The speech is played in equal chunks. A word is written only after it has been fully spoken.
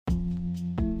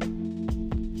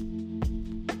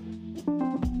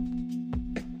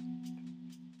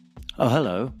Oh,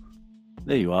 hello.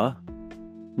 There you are.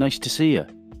 Nice to see you.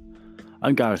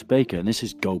 I'm Gareth Baker, and this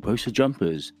is Goalposts or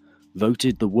Jumpers,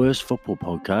 voted the worst football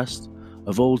podcast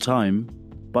of all time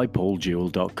by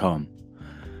PaulJewell.com.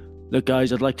 Look,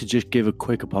 guys, I'd like to just give a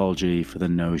quick apology for the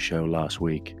no-show last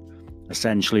week.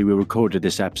 Essentially, we recorded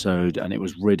this episode, and it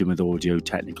was ridden with audio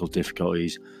technical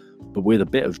difficulties, but with a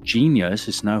bit of genius,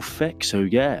 it's now fixed. So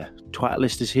yeah, Twat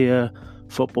List is here,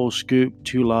 Football Scoop,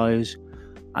 Two Lies,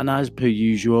 and as per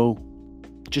usual,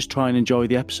 just try and enjoy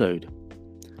the episode.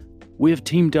 We have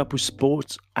teamed up with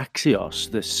Sports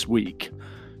Axios this week,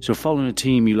 so following a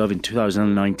team you love in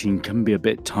 2019 can be a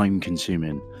bit time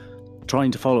consuming.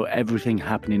 Trying to follow everything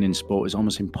happening in sport is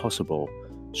almost impossible.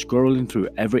 Scrolling through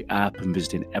every app and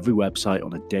visiting every website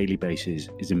on a daily basis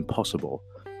is impossible.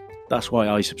 That's why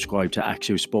I subscribe to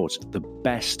Axios Sports, the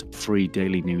best free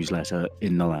daily newsletter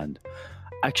in the land.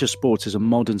 Axios Sports is a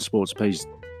modern sports page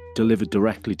delivered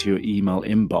directly to your email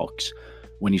inbox.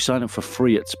 When you sign up for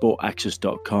free at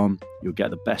sportaxios.com, you'll get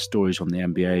the best stories from the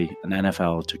NBA and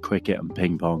NFL to cricket and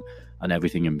ping pong and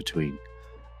everything in between.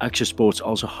 Axios Sports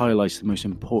also highlights the most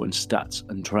important stats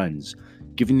and trends,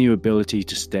 giving you the ability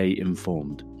to stay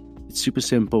informed. It's super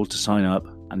simple to sign up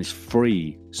and it's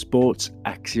free.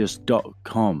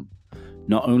 Sportsaxios.com.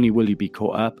 Not only will you be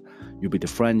caught up, you'll be the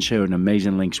friend sharing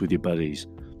amazing links with your buddies.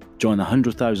 Join the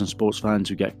 100,000 sports fans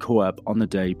who get caught up on the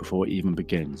day before it even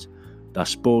begins.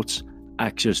 That's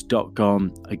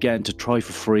sportsaxios.com. Again, to try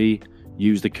for free,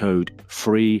 use the code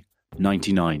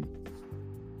FREE99.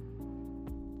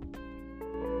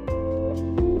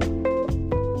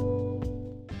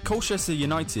 Colchester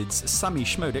United's Sammy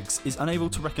Schmodix is unable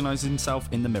to recognise himself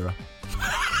in the mirror.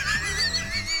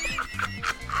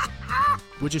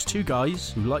 We're just two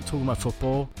guys who like talking about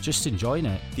football, just enjoying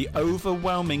it. The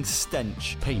overwhelming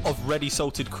stench Paint. of ready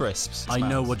salted crisps. I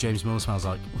know what James Milner smells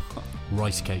like.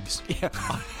 Rice cakes. Yeah.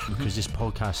 Because this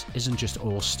podcast isn't just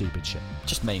all stupid shit.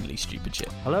 Just mainly stupid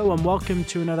shit. Hello and welcome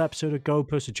to another episode of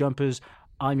Goalposts or Jumpers.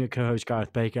 I'm your co-host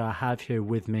Gareth Baker. I have here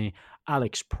with me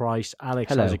Alex Price. Alex,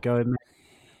 Hello. How's it going, mate?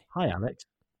 Hi, Alex.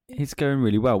 It's going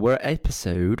really well. We're at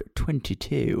episode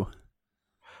 22.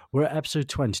 We're at episode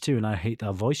 22 and I hate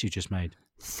that voice you just made.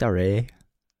 Sorry.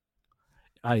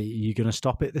 Are you going to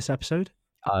stop it this episode?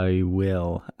 I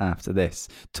will after this.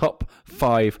 Top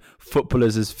 5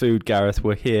 footballers as food, Gareth.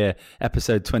 We're here.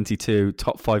 Episode 22.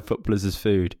 Top 5 footballers as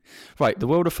food. Right, the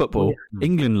world of football. Oh, yeah.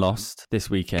 England lost this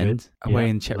weekend away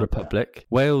in Czech love that. Republic.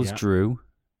 Wales Yeah. drew.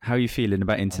 How are you feeling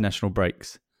about international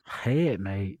breaks? I hate it,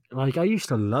 mate. Like, I used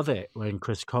to love it when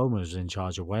Chris Coleman was in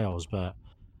charge of Wales, but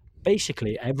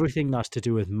basically everything that's to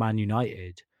do with Man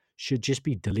United should just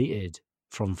be deleted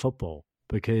from football,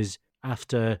 because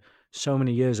after so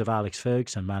many years of Alex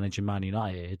Ferguson managing Man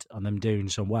United and them doing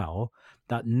so well,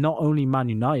 that not only Man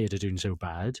United are doing so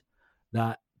bad,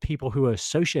 that people who are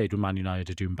associated with Man United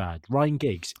are doing bad. Ryan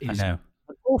Giggs is I know.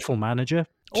 an awful manager.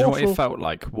 Do you know what Awful. it felt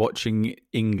like watching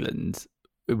England?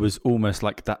 It was almost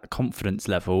like that confidence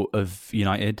level of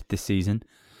United this season,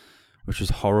 which was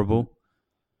horrible.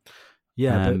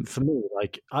 Yeah, Um, but for me,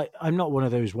 like, I'm not one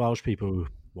of those Welsh people who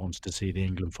wants to see the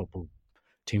England football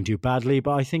team do badly,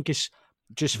 but I think it's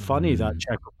just funny that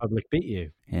Czech Republic beat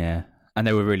you. Yeah, and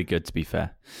they were really good, to be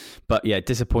fair. But yeah,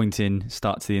 disappointing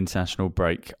start to the international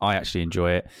break. I actually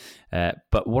enjoy it.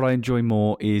 But what I enjoy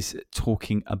more is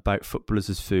talking about footballers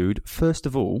as food. First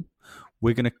of all,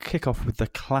 we're going to kick off with the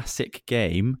classic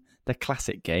game,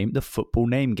 the football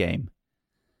name game.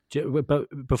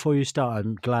 But before you start,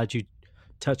 I'm glad you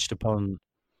touched upon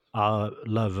our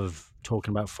love of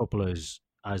talking about footballers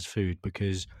as food,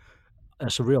 because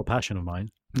that's a real passion of mine,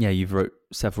 Yeah, you've wrote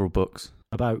several books.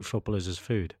 about footballers as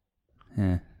food.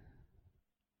 Yeah,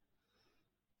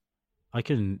 I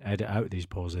can edit out these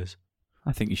pauses.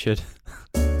 I think you should.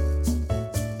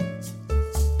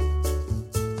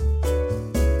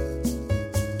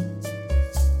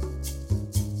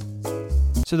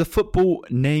 So the football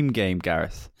name game,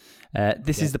 Gareth.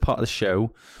 This is the part of the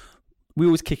show. We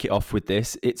always kick it off with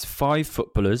this. It's 5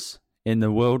 footballers in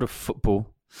the world of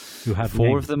football. Who have 4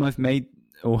 names. of them I've made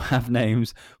or have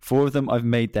names. 4 of them I've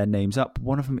made their names up.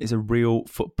 One of them is a real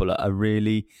footballer, a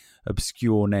really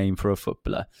obscure name for a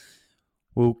footballer.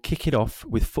 We'll kick it off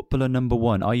with footballer number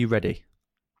 1. Are you ready?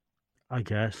 I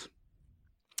guess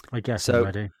So- I'm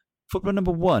ready. Footballer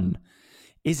number 1,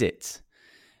 is it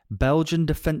Belgian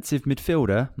defensive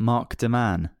midfielder Mark de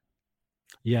Man?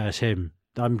 Yeah, it's him.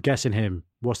 I'm guessing him.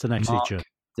 What's the next Mark feature?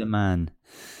 de Man.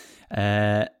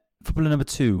 Footballer number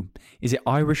 2, is it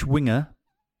Irish winger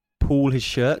Paul his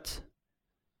shirt?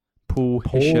 Paul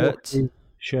his shirt?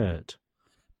 Shirt.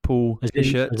 Paul As his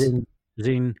in- shirt? as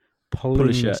in Pull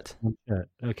his shirt. shirt.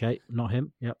 Okay, not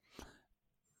him. Yep.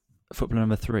 footballer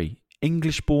number 3.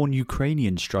 English-born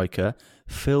Ukrainian striker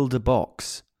Phil de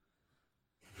Box.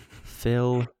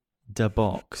 Phil de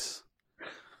Box.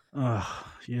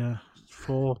 Yeah.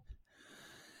 4.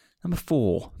 Number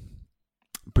 4.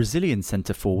 Brazilian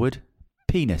centre forward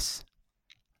Penis.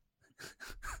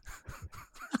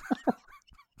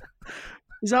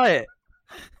 Is that it?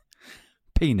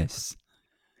 Penis.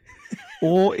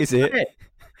 Or is it?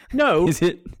 No. Is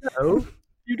it? No.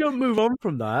 You don't move on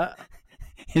from that.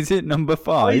 Is it number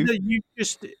 5? Either you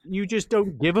just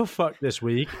don't give a fuck this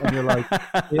week, and you're like,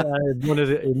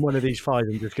 in one of these 5,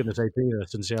 I'm just going to say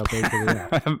penis and see how big it is.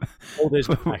 Or there's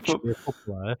actually a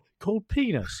footballer called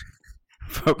Penis.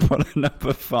 Footballer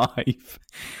number 5.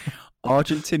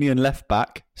 Argentinian left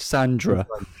back Sandra.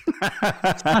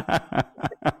 That's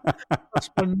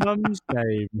my mum's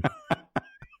name.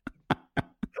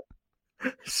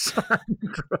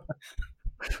 Sandra.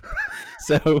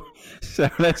 So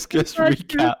let's just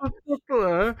recap. The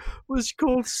footballer was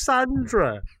called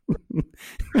Sandra.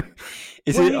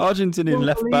 Is it Argentinian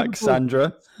left back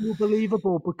Sandra? It's more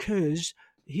believable because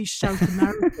he's South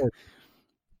American.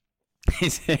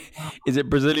 Is it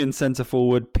Brazilian centre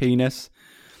forward Penis?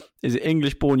 Is it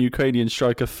English-born Ukrainian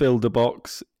striker Phil de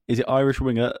Box? Is it Irish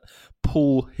winger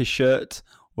Paul Hichert?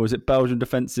 Or is it Belgian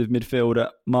defensive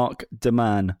midfielder Mark de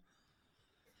Man?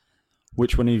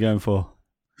 Which one are you going for?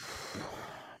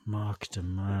 Mark de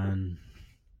Man.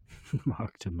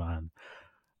 Mark de Man.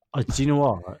 Do you know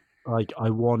what? Like, I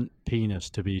want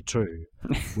Penis to be true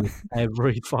with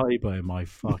every fibre in my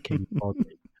fucking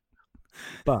body.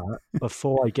 But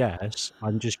before I guess,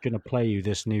 I'm just going to play you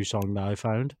this new song that I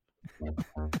found.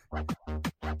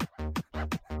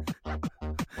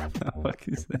 What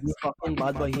is this? You fucking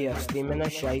bad boy here, steaming a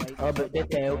shite. About to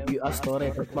tell you a story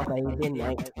about my Friday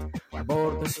night.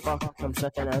 Bored as fuck, I'm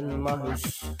sitting in my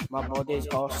house. My body's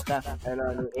all stiff and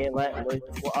I need to let loose.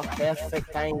 What a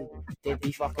perfect time to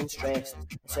be fucking stressed.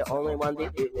 It's the only one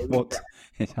that do it. What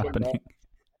is happening?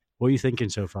 What are you thinking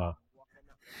so far?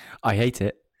 I hate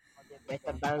it.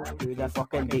 Better bounce to the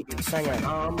fucking beat, singing.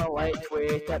 I'm a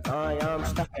lightweight and I am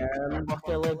sticking.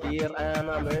 Bottle of beer and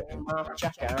I'm eating my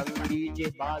chicken.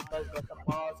 DJ Bad Boy with the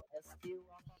bars.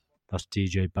 That's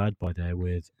DJ Bad Boy there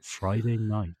with Friday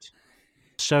Night.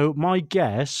 So my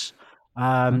guess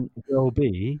will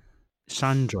be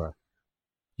Sandra.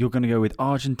 You're going to go with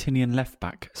Argentinian left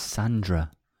back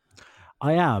Sandra.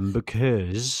 I am,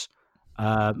 because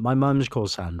my mum's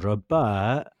called Sandra,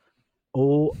 but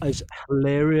as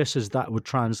hilarious as that would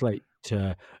translate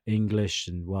to English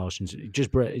and Welsh and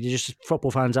just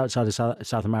football fans outside of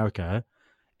South America,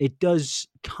 it does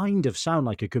kind of sound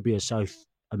like it could be a South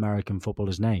American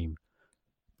footballer's name.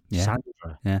 Yeah.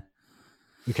 Sandra. Yeah.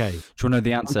 Okay. Do you want to know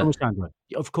the answer? Sandra.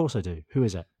 Of course I do. Who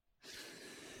is it?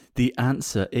 The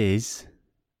answer is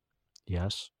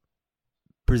Yes.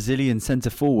 Brazilian centre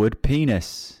forward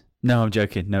Penis. No, I'm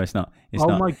joking. No, it's not. It's oh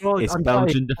not. My God. It's I'm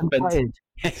Belgian tired.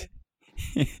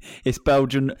 It's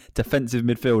Belgian defensive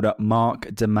midfielder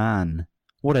Mark de Man.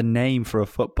 What a name for a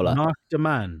footballer. Mark de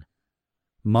Man.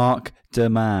 Mark de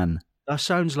Man. That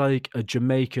sounds like a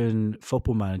Jamaican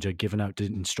football manager giving out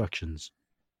instructions.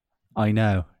 I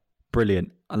know.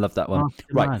 Brilliant. I love that one. Mark de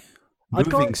Right. Man.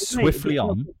 Moving swiftly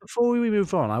on. Before we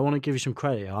move on, I want to give you some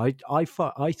credit. I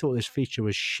thought this feature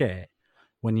was shit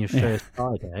when you first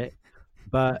started it,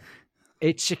 but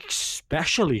it's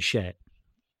especially shit.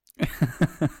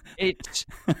 It's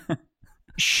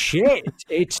shit.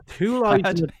 It's 2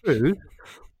 lines in the truth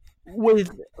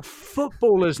with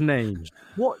footballers' names.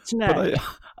 What's next? But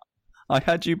I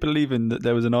had you believing that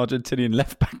there was an Argentinian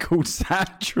left back called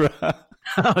Sandra.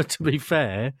 To be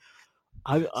fair,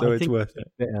 I it's think worth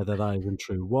it. Better that isn't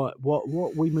true. What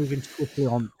we moving swiftly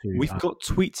on to? We've got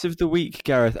tweets of the week,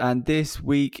 Gareth, and this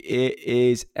week it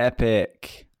is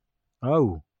epic.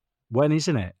 Oh, when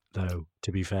isn't it though?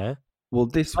 To be fair. Well,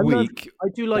 this week... I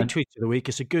do like Tweets of the Week.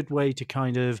 It's a good way to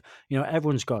kind of,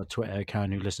 everyone's got a Twitter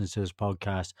account who listens to this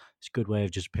podcast. It's a good way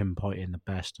of just pinpointing the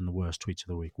best and the worst tweets of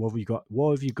the week. What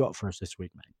have you got for us this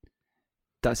week, mate?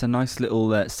 That's a nice little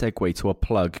segue to a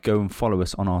plug. Go and follow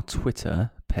us on our Twitter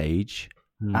page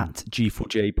at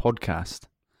G4J Podcast.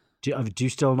 Do you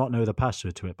still not know the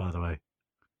password to it, by the way?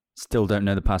 Still don't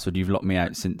know the password. You've locked me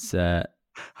out since...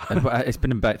 it's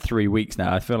been about 3 weeks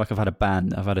now. I feel like I've had a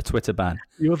ban. I've had a Twitter ban.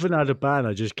 You haven't had a ban.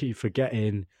 I just keep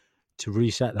forgetting to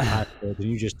reset the password, and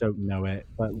you just don't know it.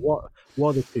 But what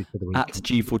are the tweets of the week? At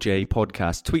G4J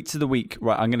Podcast. Tweets of the week.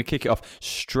 Right, I'm going to kick it off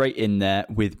straight in there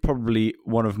with probably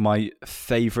one of my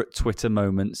favourite Twitter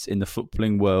moments in the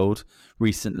footballing world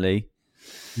recently.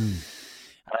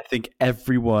 I think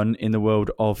everyone in the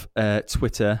world of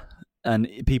Twitter and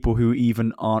people who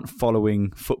even aren't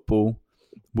following football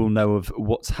will know of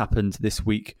what's happened this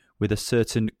week with a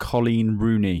certain Colleen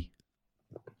Rooney.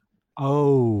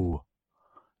 Oh,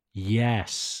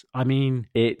 yes. I mean,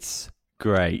 It's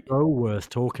great. so worth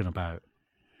talking about.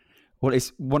 Well,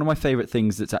 it's one of my favourite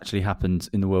things that's actually happened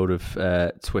in the world of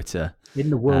Twitter. In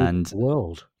the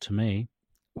world, to me.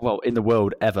 Well, in the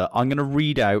world ever. I'm going to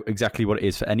read out exactly what it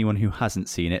is for anyone who hasn't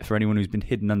seen it, for anyone who's been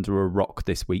hidden under a rock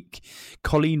this week.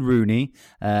 Colleen Rooney,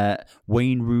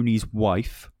 Wayne Rooney's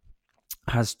wife,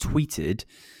 has tweeted,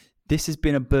 "This has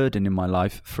been a burden in my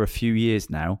life for a few years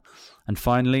now, and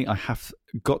finally I have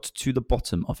got to the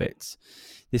bottom of it."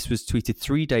 This was tweeted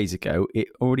 3 days ago. It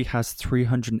already has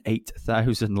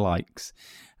 308,000 likes.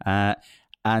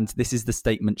 And this is the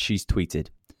statement she's tweeted.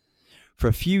 "For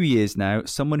a few years now,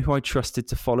 someone who I trusted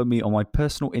to follow me on my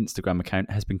personal Instagram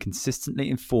account has been consistently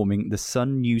informing the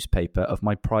Sun newspaper of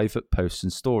my private posts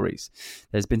and stories.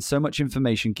 There's been so much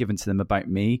information given to them about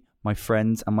me, my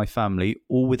friends, and my family,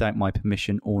 all without my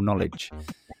permission or knowledge.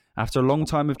 After a long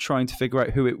time of trying to figure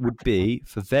out who it would be,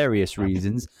 for various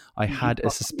reasons, I had a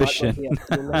suspicion."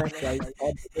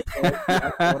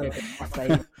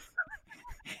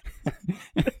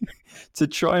 "To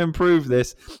try and prove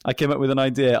this, I came up with an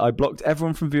idea. I blocked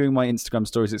everyone from viewing my Instagram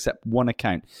stories except one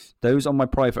account. Those on my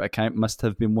private account must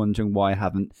have been wondering why I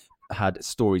haven't had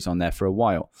stories on there for a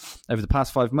while. Over the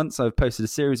past 5 months, I've posted a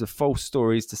series of false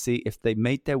stories to see if they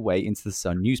made their way into the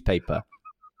Sun newspaper.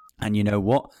 And you know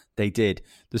what? They did.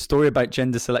 The story about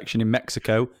gender selection in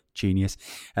Mexico, genius.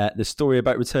 The story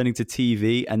about returning to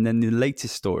TV, and then the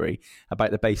latest story about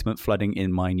the basement flooding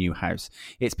in my new house.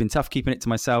 It's been tough keeping it to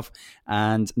myself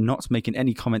and not making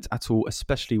any comment at all,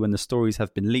 especially when the stories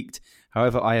have been leaked.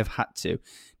 However, I have had to.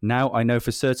 Now I know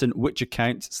for certain which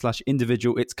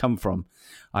account/individual it's come from.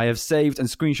 I have saved and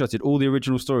screenshotted all the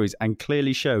original stories and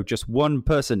clearly show just one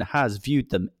person has viewed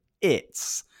them.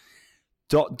 It's... ...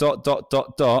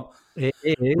 It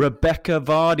is Rebecca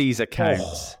Vardy's account."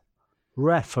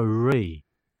 referee.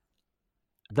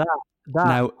 That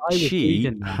Now, I was she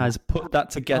reading that. has put that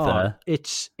together.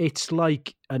 It's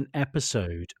like an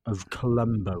episode of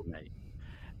Columbo, mate.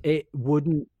 It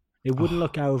wouldn't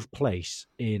look out of place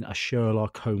in a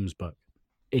Sherlock Holmes book.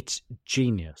 It's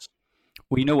genius.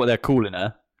 Well, you know what they're calling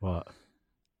her? What?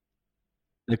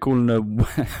 They're calling her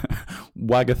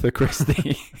Wagatha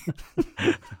Christie.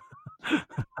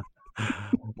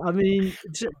 I mean,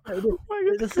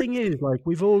 the thing is, like,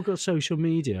 we've all got social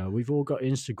media, we've all got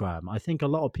Instagram. I think a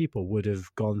lot of people would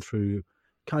have gone through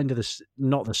kind of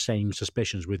not the same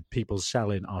suspicions with people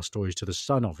selling our stories to the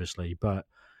Sun, obviously, but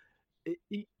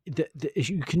you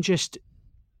can just,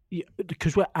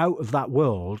 because we're out of that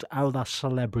world, out of that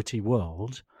celebrity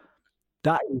world,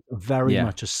 that is very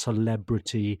much a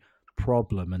celebrity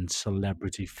problem and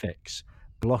celebrity fix.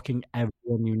 Blocking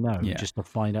everyone you know just to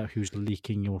find out who's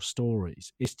leaking your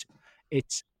stories.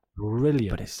 It's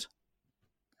brilliant. But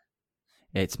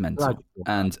it's mental.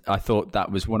 And I thought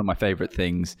that was one of my favourite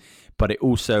things. But it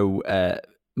also,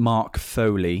 Mark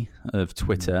Foley of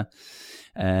Twitter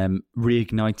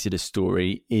reignited a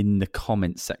story in the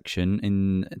comments section,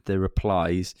 in the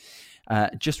replies,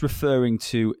 just referring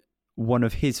to one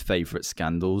of his favourite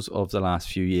scandals of the last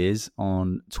few years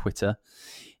on Twitter.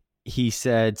 He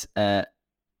said...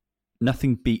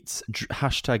 nothing beats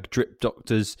hashtag drip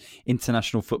doctors,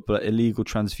 international footballer, illegal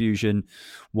transfusion,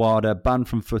 WADA, banned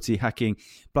from footy, hacking,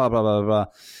 blah, blah, blah, blah.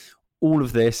 All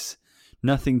of this,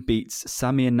 nothing beats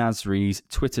Samir Nasri's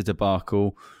Twitter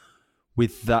debacle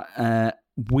with that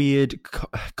weird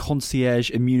concierge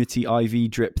immunity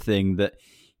IV drip thing that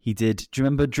he did. Do you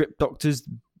remember Drip Doctors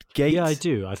Gate? Yeah, I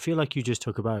do. I feel like you just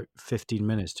took about 15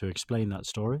 minutes to explain that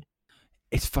story.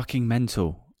 It's fucking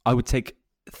mental. I would take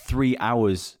 3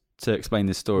 hours to explain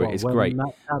this story. It's great.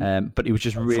 But it was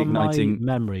just reigniting. From my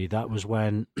memory, that was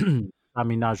when Samir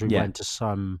Nasri went to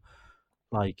some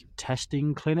like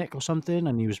testing clinic or something,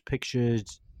 and he was pictured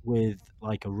with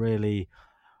like a really,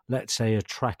 let's say,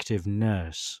 attractive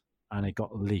nurse, and it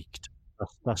got leaked.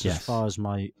 That's as far as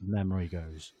my memory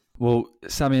goes. Well,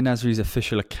 Samir Nasri's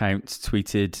official account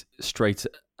tweeted straight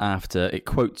after, it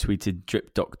quote tweeted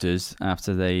Drip Doctors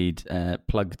after they'd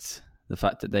plugged the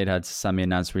fact that they'd had Samir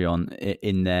Nasri on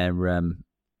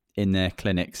in their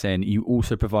clinic, saying, "You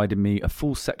also provided me a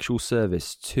full sexual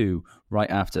service too right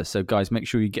after. So guys, make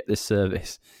sure you get this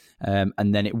service."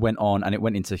 And then it went on and it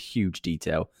went into huge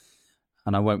detail.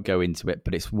 And I won't go into it,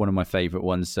 but it's one of my favourite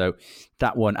ones. So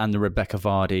that one and the Rebecca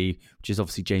Vardy, which is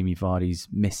obviously Jamie Vardy's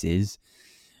missus.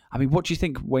 I mean, what do you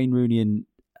think Wayne Rooney and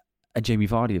Jamie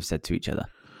Vardy have said to each other?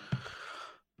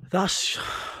 That's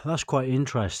quite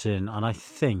interesting, and I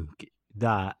think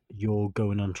that you're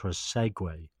going onto a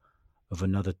segue of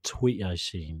another tweet I've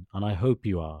seen, and I hope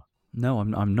you are, No,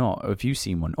 I'm not. Have you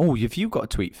seen one? Oh, have you got a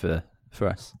tweet for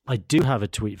us? I do have a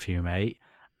tweet for you, mate.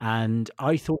 And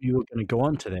I thought you were going to go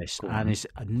on to this. Go and on. it's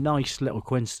a nice little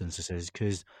coincidence, this is,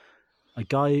 because a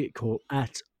guy called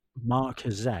 @Mark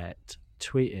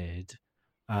tweeted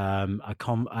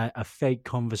a fake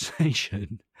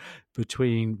conversation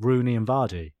between Rooney and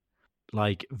Vardy,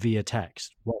 like via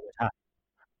text. What would happen?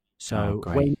 So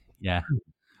great. I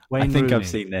Wayne think Rooney, I've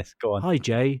seen this. Go on. Hi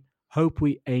Jay, hope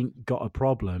we ain't got a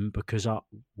problem because our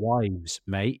wives,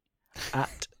 mate.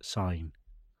 @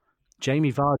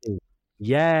 Jamie Vardy.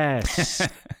 Yes,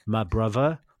 my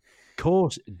brother.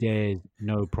 Course there's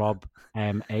no prob.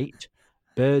 8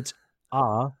 birds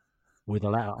are with a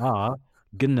letter R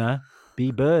gonna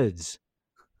be birds.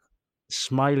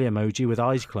 Smiley emoji with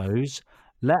eyes closed.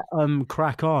 Let 'em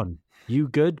crack on. You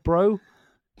good, bro?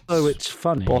 Oh, it's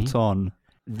funny. Spot on.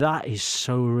 That is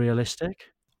so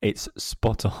realistic. It's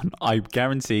spot on. I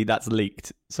guarantee that's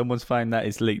leaked. Someone's found that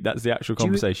it's leaked. That's the actual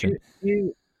conversation.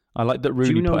 I like that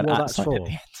Rooney know put an what @ that's sign for? at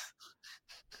the end.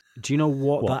 Do you know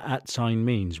what What? that @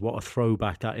 means? What a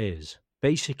throwback that is?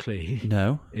 Basically,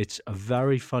 No. it's a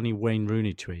very funny Wayne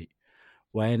Rooney tweet.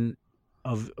 When,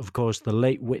 of course, the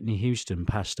late Whitney Houston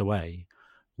passed away,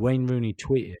 Wayne Rooney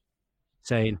tweeted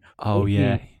saying, Oh, Whitney-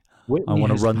 yeah. Whitney I want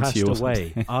to has run to passed you or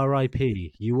away. something.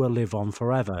 R.I.P. You will live on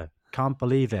forever. Can't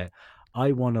believe it.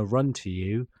 I want to run to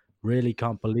you. Really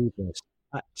can't believe this.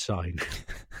 @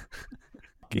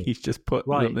 He's just put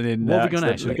Right. something in What there. have we got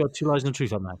next? accidentally. We've got 2 lies and the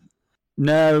truth on that.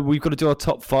 No, we've got to do our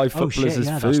top 5 Oh, footballers shit. as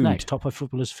Yeah, food. that's next. Top 5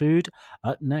 footballers' food.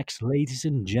 Up next, ladies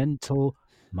and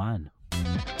gentlemen.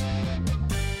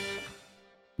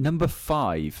 Number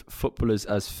 5, footballers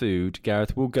as food.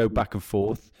 Gareth, we'll go back and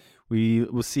forth.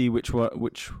 We'll see which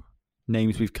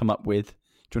names we've come up with.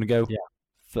 Do you want to go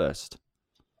first?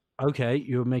 Okay,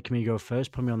 you're making me go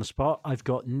first. Put me on the spot. I've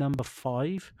got number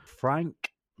 5,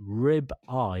 Frank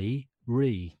Rib-Eye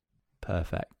Ree.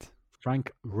 Perfect.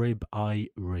 Frank Rib-Eye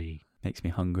Ree. Makes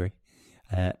me hungry.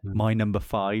 My number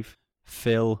 5,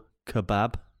 Phil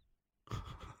Kebab.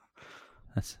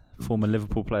 That's former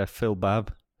Liverpool player Phil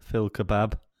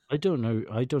Kebab. I don't know.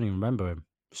 I don't even remember him.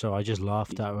 So I just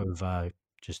laughed out of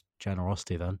just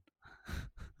generosity then.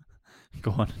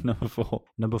 Go on, number 4.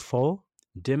 Number 4,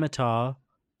 Dimitar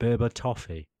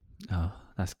Berbatov. Oh,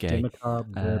 that's gay. Dimitar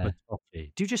Berbatov.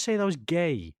 Did you just say that was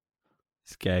gay?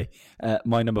 It's gay.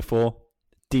 My number 4,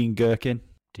 Dean Gherkin.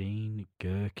 Dean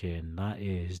Gherkin. That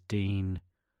is Dean.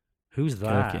 Who's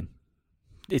that? Gherkin.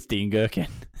 It's Dean Gherkin.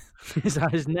 Is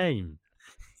that his name?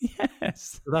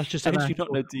 Yes. So that's just How an did you not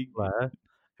actual know Dean? player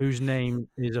whose name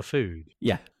is a food.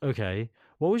 Yeah. Okay.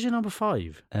 What was your number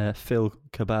 5? Phil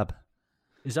Kebab.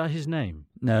 Is that his name?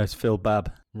 No, it's Phil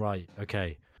Bab. Right.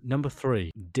 Okay. Number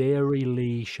 3, Dairy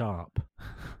Lee Sharp.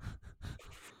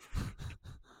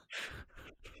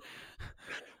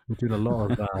 I'm doing a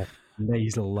lot of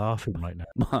nasal laughing right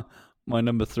now. My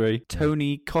number 3,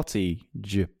 Tony Cottee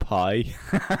Japai.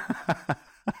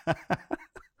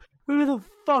 Who the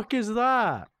fuck is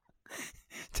that?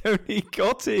 Tony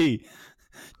Cottee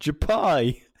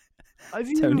Japai. Have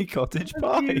you, Tony Cottage have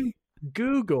Pie. you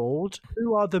Googled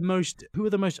who are the most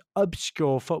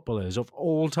obscure footballers of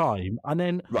all time, and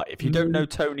then Right, if you don't know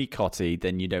Tony Cottee,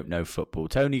 then you don't know football.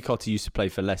 Tony Cottee used to play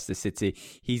for Leicester City.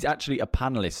 He's actually a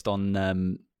panelist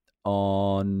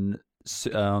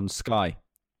on Sky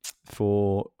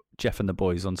for Jeff and the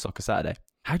Boys on Soccer Saturday.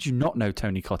 How do you not know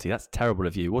Tony Cottee? That's terrible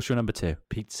of you. What's your number 2?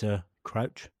 Pizza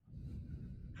Crouch.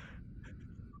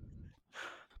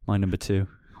 My number 2.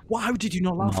 Well, how did you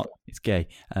not laugh? Mark, it's gay.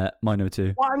 My number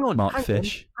 2. Well, hang on, Mark hang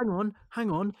Fish. On, hang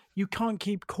on. You can't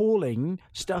keep calling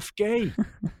stuff gay.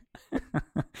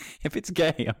 If it's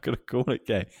gay, I'm going to call it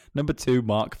gay. Number 2,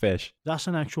 Mark Fish. That's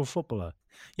an actual footballer.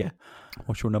 Yeah.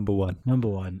 What's your number 1? Number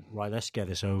 1. Right, let's get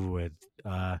this over with.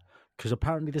 Because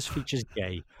apparently this feature's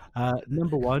gay.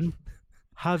 Number 1,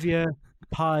 Javier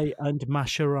Pie and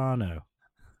Mascherano.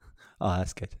 Oh,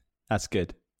 that's good. That's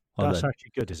good. Well That's done.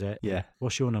 actually good, is it? Yeah.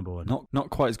 What's your number 1? Not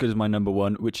quite as good as my number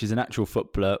 1, which is an actual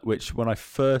footballer, which when I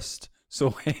first saw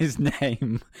his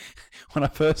name,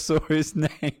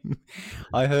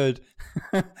 I heard,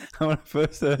 when I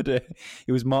first heard it,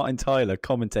 it was Martin Tyler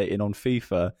commentating on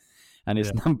FIFA, and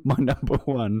it's my number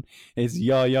 1 is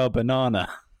Yaya Banana.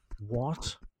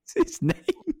 What? It's his name.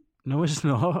 No, it's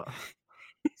not.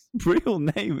 His real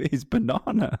name is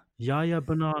Banana. Yaya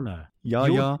Banana.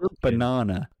 Yaya You're joking.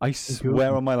 Banana. I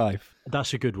swear on my life.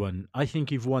 That's a good one. I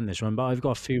think you've won this one, but I've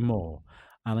got a few more.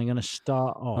 And I'm going to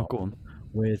start Oh, off go on.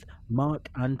 with Mark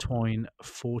Antoine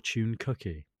Fortune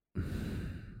Cookie.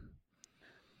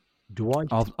 Dwight.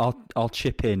 I'll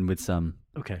chip in with some.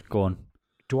 Okay. Go on.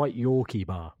 Dwight Yorkie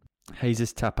Bar.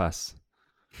 Jesus Tapas.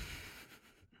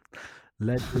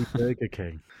 Ledley Burger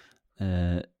King.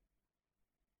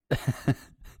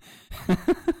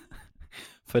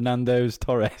 Fernando's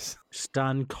Torres.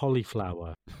 Stan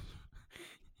Cauliflower.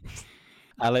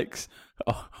 Alex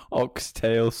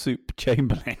Oxtail Soup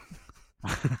Chamberlain.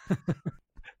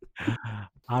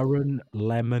 Aaron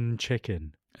Lemon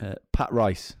Chicken. Pat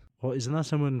Rice. What, isn't that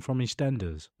someone from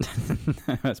EastEnders?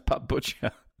 That's Pat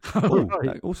Butcher. Oh, Oh,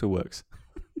 right. that also works.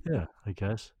 Yeah, I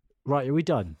guess. Right, are we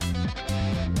done?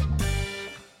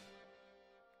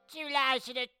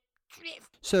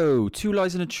 So, Two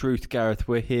Lies and a Truth, Gareth.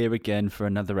 We're here again for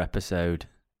another episode.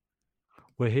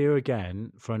 We're here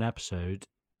again for an episode,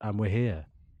 and we're here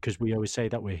because we always say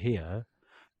that we're here.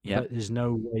 Yeah, But there's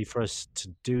no way for us to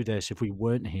do this if we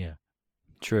weren't here.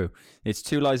 true. It's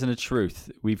Two Lies and a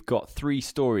Truth. We've got 3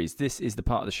 stories. This is the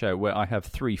part of the show where I have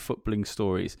 3 footballing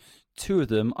stories. 2 of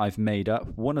them I've made up.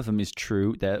 One of them is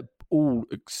true. They're all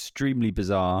extremely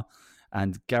bizarre.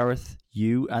 And Gareth,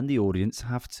 you and the audience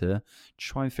have to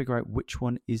try and figure out which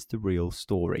one is the real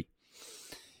story.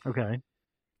 Okay.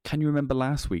 Can you remember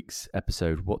last week's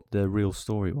episode, what the real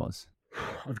story was?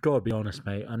 I've got to be honest,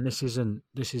 mate, and this isn't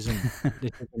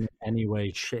in any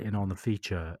way shitting on the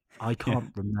feature. I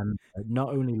can't remember not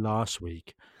only last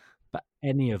week, but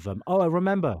any of them. Oh, I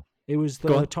remember. It was Go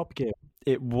the on. Top Gear.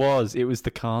 It was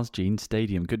the Cars Gene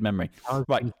Stadium. Good memory.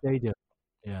 Right. Stadium.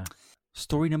 Yeah.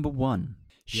 Story number 1.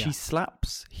 She Yeah.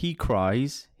 slaps, he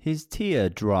cries, his tear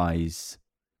dries.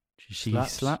 She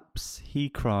slaps. slaps, he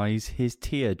cries, his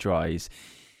tear dries.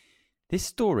 This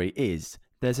story is,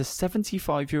 there's a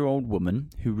 75-year-old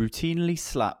woman who routinely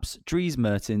slaps Dries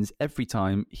Mertens every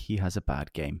time he has a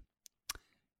bad game.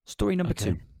 Story number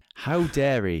 2. How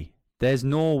dare he? There's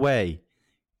no way.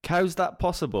 How's that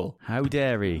possible? How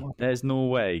dare he? There's no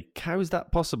way. How's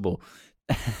that possible?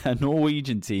 A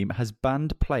Norwegian team has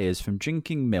banned players from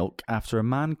drinking milk after a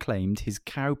man claimed his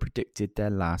cow predicted their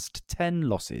last 10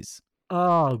 losses.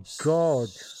 Oh, God.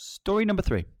 Story number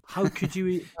 3. How could you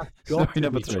eat that? Story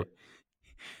number 3.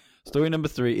 Story number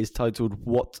 3 is titled,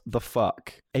 What the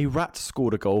Fuck? A rat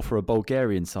scored a goal for a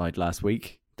Bulgarian side last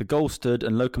week. The goal stood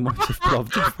and Lokomotiv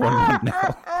Plovdiv won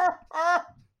 1-0.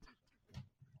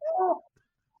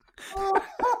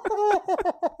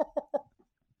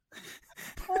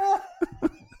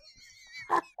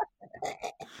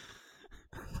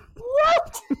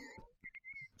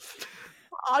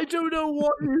 I don't know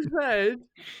what you said.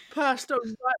 Past a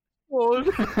rat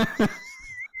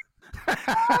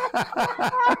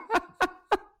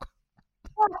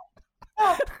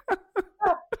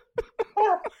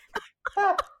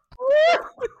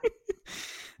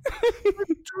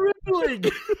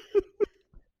dribbling.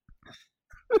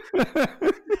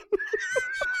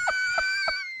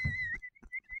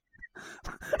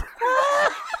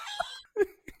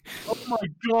 Oh my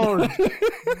God.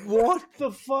 What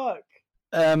the fuck?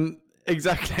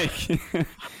 Exactly.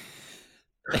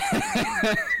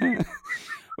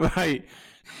 Right.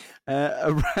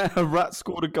 A rat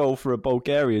scored a goal for a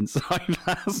Bulgarian side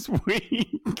last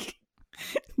week.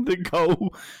 The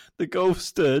goal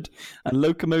stood, and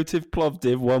Lokomotiv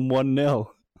Plovdiv won 1-0.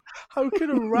 How can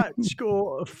a rat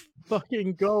score a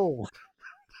fucking goal?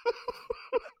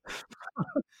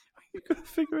 You've got to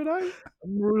figure it out.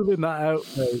 I'm ruling that out,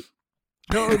 mate.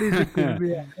 Not only is it going to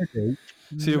be a headache,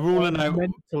 So you're ruling out.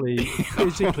 mentally,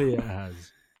 physically it has.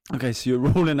 Okay, so you're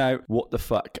ruling out what the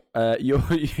fuck.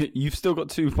 You've still got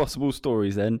 2 possible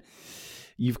stories then.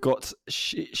 You've got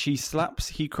she slaps,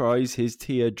 he cries, his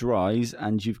tear dries,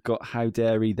 and you've got how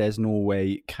dare he, there's no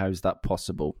way, how's that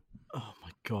possible? Oh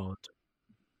my God.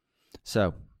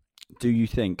 So, do you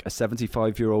think a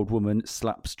 75-year-old woman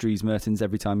slaps Dries Mertens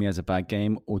every time he has a bad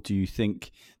game, or do you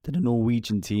think that a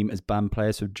Norwegian team has banned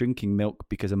players from drinking milk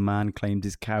because a man claimed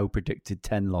his cow predicted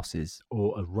 10 losses?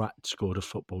 Or a rat scored a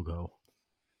football goal.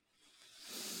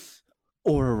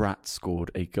 Or a rat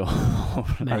scored a goal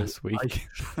last week?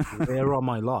 I swear on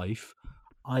my life,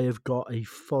 I have got a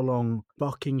full-on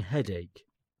fucking headache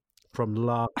from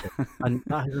laughing. And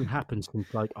that hasn't happened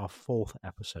since like our 4th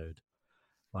episode.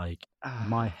 Like,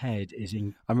 my head is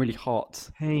in I'm really hot.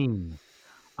 pain.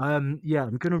 Yeah,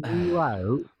 I'm going to rule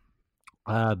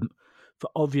out, for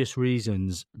obvious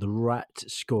reasons, the rat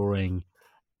scoring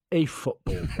a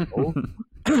football goal.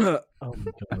 Oh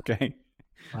my God. Okay.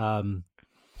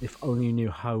 If only you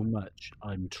knew how much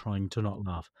I'm trying to not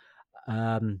laugh.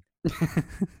 I'm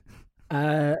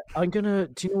gonna.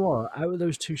 Do you know what? Out of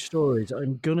those 2 stories,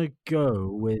 I'm gonna go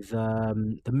with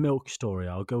the milk story.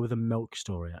 I'll go with the milk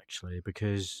story actually,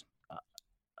 because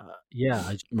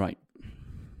yeah, Right.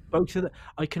 both of the.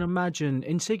 I can imagine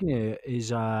Insigne is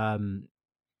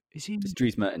he? It's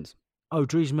Dries Mertens. Oh,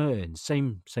 Dries Mertens,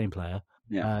 same player.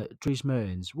 Dries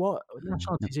Mertens. What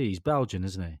nationality is he? He's Belgian,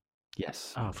 isn't he?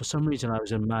 Yes. Oh, for some reason, I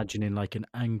was imagining like an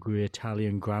angry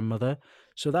Italian grandmother.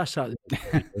 So that's that.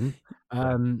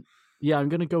 Yeah, I'm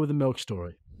going to go with the milk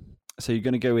story. So you're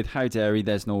going to go with how dare he,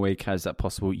 there's no way how's that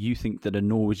possible? You think that a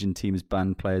Norwegian team has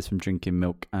banned players from drinking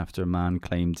milk after a man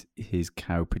claimed his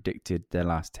cow predicted their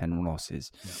last 10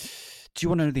 losses. Yeah. Do you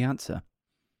want to know the answer?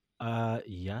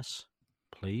 Yes,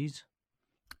 please.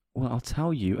 Well, I'll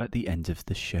tell you at the end of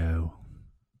the show.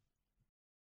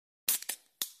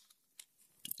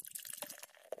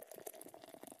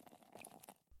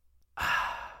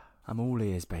 I'm all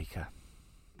ears, Baker.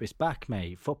 It's back,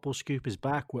 mate. Football Scoop is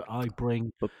back, where I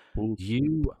bring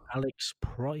you, Alex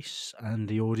Price, and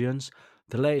the audience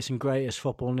the latest and greatest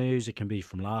football news. It can be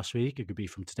from last week, it could be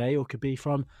from today, or it could be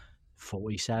from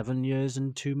 47 years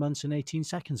and 2 months and 18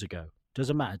 seconds ago.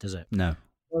 Doesn't matter, does it? No.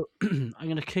 So, I'm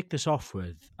going to kick this off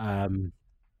with a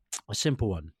simple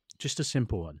one. Just a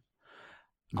simple one.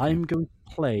 Okay. I'm going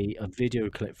to play a video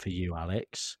clip for you,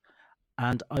 Alex,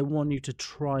 and I want you to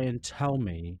try and tell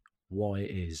me what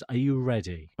it is. Are you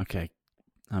ready? Okay,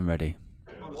 I'm ready.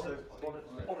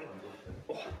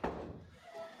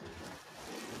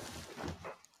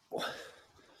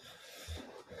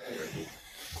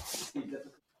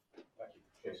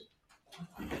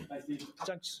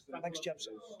 Thanks, chaps.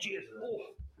 Cheers.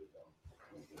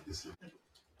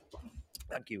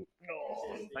 Thank you.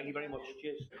 Thank you very much.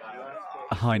 Cheers.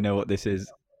 I know what this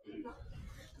is.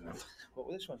 What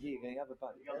with this one here? You're going to have a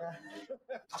bite.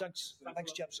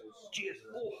 Thanks, chaps. Cheers.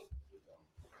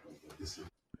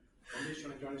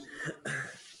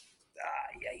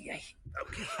 Yeah.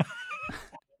 Okay.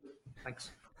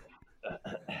 Thanks.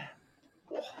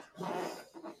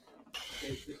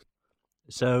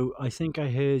 So I think I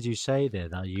heard you say there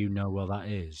that you know what that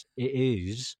is.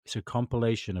 It's a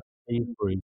compilation of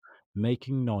Avery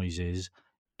making noises,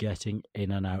 getting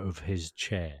in and out of his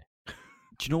chair.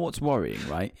 Do you know what's worrying,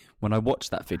 right? When I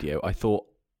watched that video, I thought,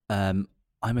 I'm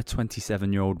a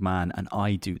 27-year-old man and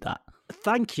I do that.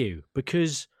 Thank you,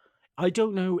 because I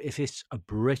don't know if it's a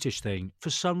British thing. For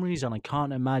some reason, I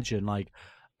can't imagine like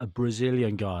a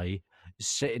Brazilian guy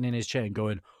sitting in his chair and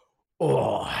going,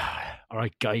 "Oh, all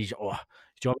right, guys. Oh,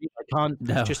 do you know what I mean?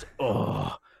 I can't just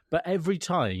But every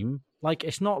time, like,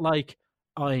 it's not like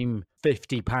I'm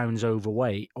 50 pounds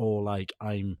overweight or like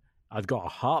I've got a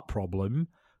heart problem.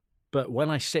 But when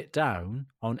I sit down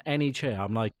on any chair,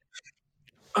 I'm like,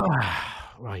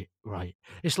 right.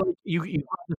 It's like you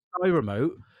have the Sky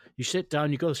remote, you sit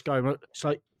down, you got the Sky remote, it's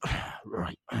like,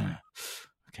 right,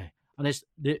 okay. And it's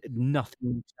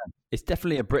nothing. It's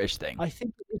definitely a British thing. I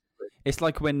think it's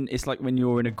like when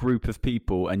you're in a group of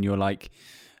people and you're like,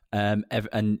 and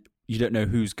you don't know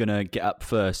who's going to get up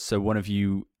first. So one of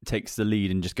you takes the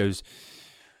lead and just goes,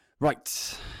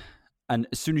 right. And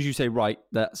as soon as you say right,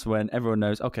 that's when everyone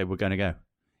knows, okay, we're going to go.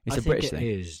 It's a British thing.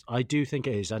 It is. I do think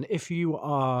it is. And if you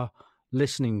are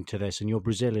listening to this and you're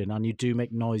Brazilian and you do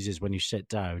make noises when you sit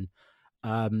down,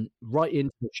 write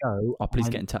into the show. Oh, please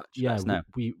get in touch. Yeah,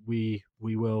 we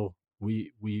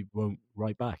won't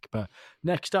write back. But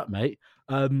next up, mate,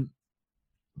 have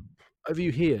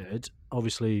you heard,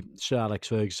 obviously, Sir Alex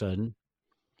Ferguson,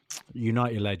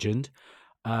 United legend,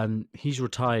 he's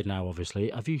retired now, obviously.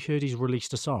 Have you heard he's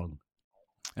released a song?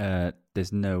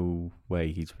 There's no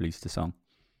way he's released a song.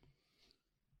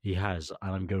 He has,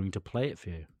 and I'm going to play it for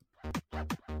you.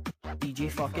 DJ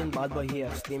fucking bad boy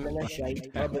here, steaming a shite.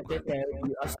 About to tell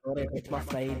you a story, it's my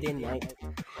Friday night.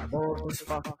 Bored as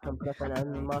fuck, I'm flipping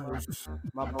in my house.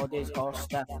 My body's all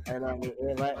stiff, and I need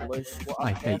to let loose.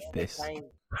 I hate this.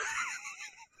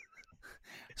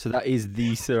 So that is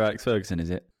the Sir Alex Ferguson,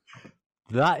 is it?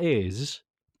 That is,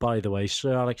 by the way,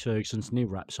 Sir Alex Ferguson's new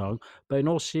rap song. But in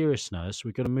all seriousness,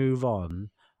 we're going to move on.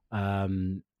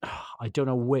 I don't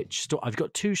know which. I've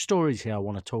got two stories here I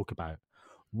want to talk about.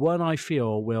 One I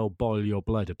feel will boil your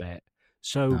blood a bit.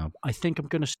 So I think I'm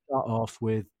going to start off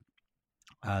with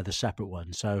the separate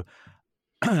one. So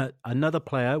another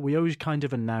player, we always kind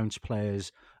of announce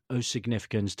players of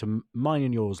significance to mine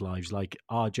and yours lives, like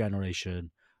our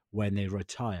generation, when they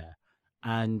retire.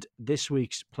 And this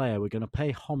week's player we're going to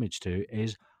pay homage to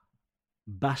is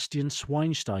Bastian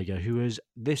Schweinsteiger, who has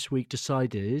this week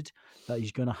decided that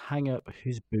he's going to hang up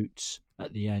his boots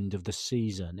at the end of the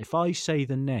season. If I say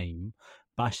the name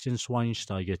Bastian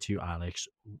Schweinsteiger to you, Alex,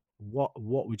 what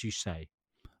would you say?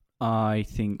 I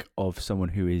think of someone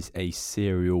who is a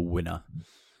serial winner.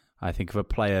 I think of a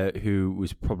player who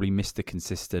was probably Mr.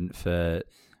 Consistent for,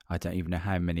 I don't even know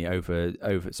how many,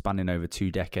 spanning over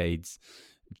 2 decades,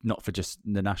 not for just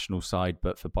the national side,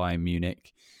 but for Bayern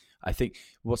Munich. I think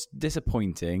what's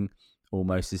disappointing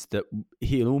almost is that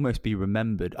he'll almost be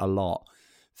remembered a lot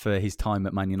for his time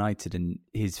at Man United and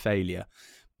his failure.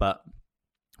 But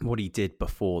what he did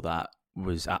before that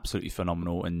was absolutely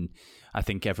phenomenal. And I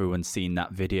think everyone's seen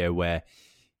that video where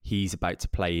he's about to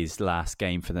play his last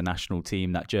game for the national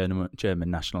team, that German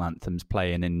national anthem's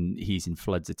playing, and he's in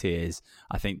floods of tears.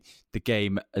 I think the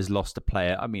game has lost a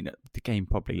player. I mean, the game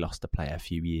probably lost a player a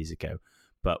few years ago,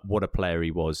 but what a player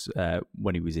he was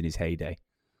when he was in his heyday.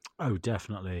 Oh,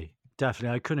 definitely.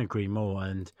 Definitely. I couldn't agree more.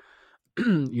 And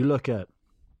you look at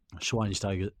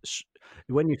Schweinsteiger,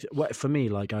 for me,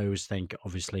 like, I always think,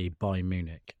 obviously, Bayern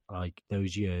Munich, like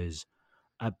those years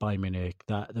at Bayern Munich,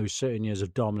 those certain years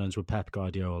of dominance with Pep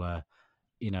Guardiola,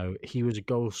 he was a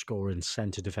goal scorer in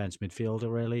centre defence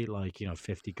midfielder, really. Like,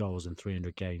 50 goals in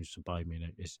 300 games for Bayern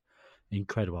Munich is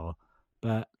incredible.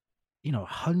 But,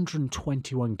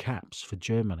 121 caps for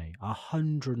Germany,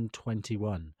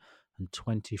 121 and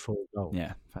 24 goals.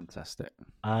 Yeah, fantastic.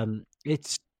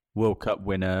 It's World Cup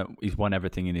winner. He's won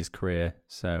everything in his career.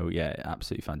 So, yeah,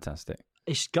 absolutely fantastic.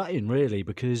 It's gutting, really,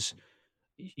 because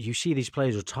you see these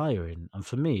players retiring, and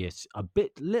for me, it's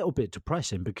little bit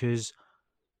depressing because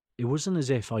it wasn't as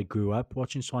if I grew up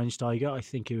watching Schweinsteiger. I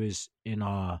think it was in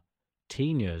our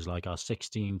teen years, like our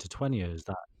 16 to 20 years,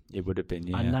 that it would have been,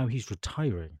 yeah. And now he's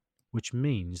retiring, which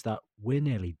means that we're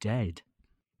nearly dead.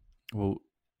 Well,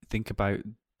 think about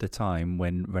the time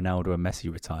when Ronaldo and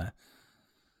Messi retire.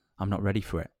 I'm not ready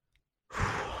for it.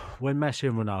 When Messi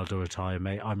and Ronaldo retire,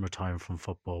 mate, I'm retiring from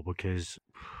football because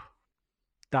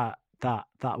that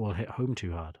will hit home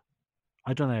too hard.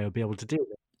 I don't know I'll be able to do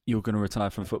it. You're going to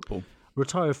retire from football?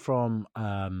 Retire from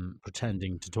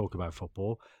pretending to talk about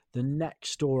football. The next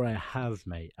story I have,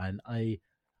 mate, and I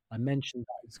mentioned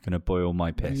that. It's going to boil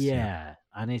my piss. Yeah,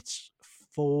 and it's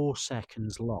 4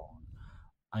 seconds long.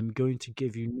 I'm going to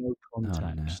give you no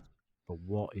context, but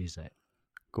what is it?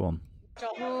 Go on.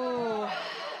 Ooh.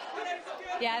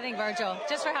 Yeah, I think Virgil,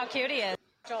 just for how cute he is.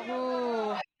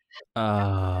 Ooh.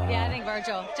 Yeah, I think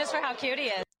Virgil, just for how cute he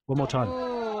is. One more time.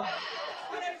 Ooh.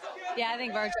 Yeah, I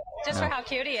think Virgil, just for how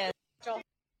cute he is.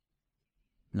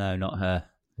 No, not her.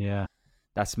 Yeah.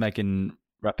 That's Megan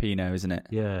Rapinoe, isn't it?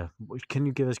 Yeah. Can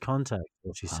you give us context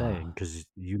what she's saying? Because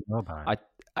you know about it.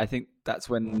 I think that's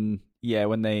when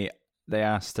they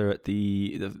asked her at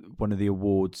the one of the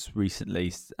awards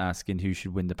recently, asking who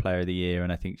should win the Player of the Year,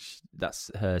 and I think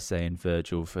that's her saying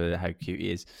Virgil for how cute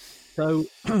he is. So,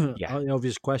 yeah, the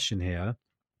obvious question here,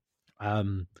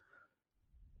 the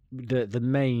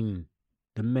main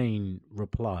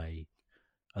reply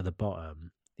at the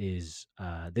bottom is,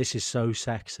 "This is so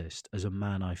sexist. As a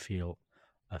man, I feel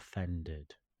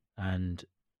offended." And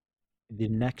the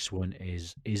next one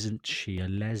is, "Isn't she a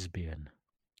lesbian?"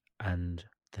 And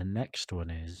the next one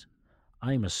is,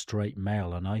 "I'm a straight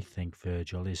male and I think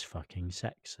Virgil is fucking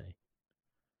sexy."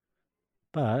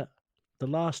 But the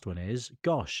last one is,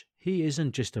 "Gosh, he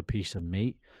isn't just a piece of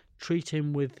meat. Treat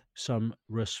him with some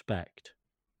respect."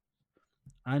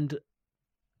 And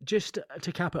just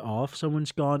to cap it off,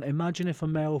 someone's gone, "Imagine if a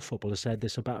male footballer said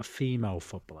this about a female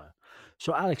footballer."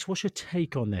 So, Alex, what's your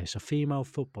take on this? A female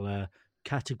footballer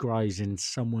categorizing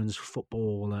someone's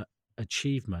football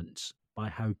achievements by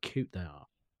how cute they are?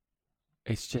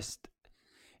 It's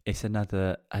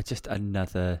another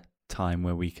time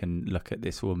where we can look at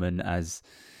this woman as,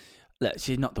 look,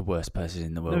 she's not the worst person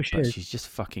in the world, but she's just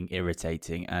fucking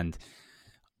irritating. And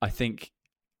I think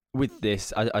with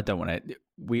this, I don't want to,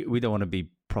 we don't want to be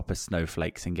proper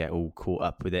snowflakes and get all caught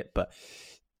up with it. But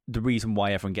the reason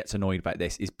why everyone gets annoyed about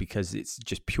this is because it's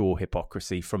just pure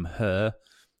hypocrisy from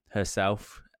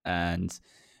herself and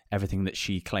everything that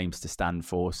she claims to stand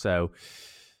for. So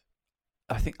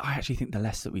I actually think the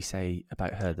less that we say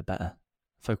about her, the better.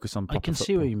 Focus on proper I can football.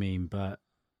 see what you mean, but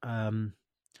I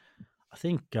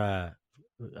think as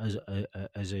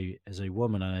a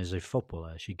woman and as a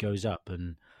footballer, she goes up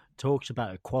and talks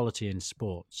about equality in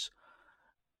sports,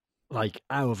 like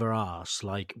out of her arse,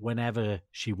 like whenever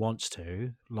she wants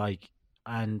to, like,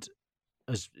 and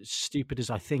as stupid as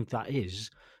I think that is,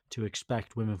 to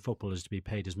expect women footballers to be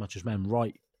paid as much as men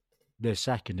right this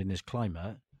second in this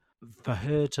climate, for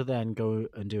her to then go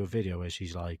and do a video where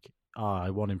she's like,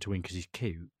 "I want him to win because he's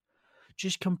cute,"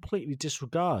 just completely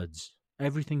disregards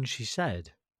everything she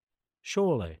said.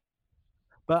 Surely.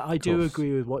 But I do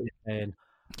agree with what you're saying.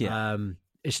 Yeah.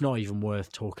 It's not even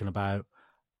worth talking about.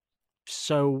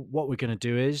 So what we're going to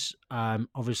do is,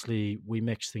 obviously, we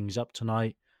mix things up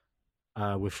tonight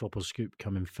with Football Scoop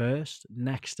coming first.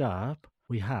 Next up,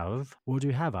 what do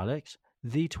we have, Alex?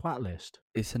 The twat list.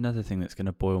 It's another thing that's going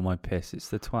to boil my piss. It's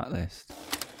the twat list.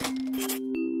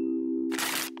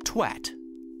 Twat.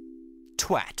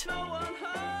 Twat.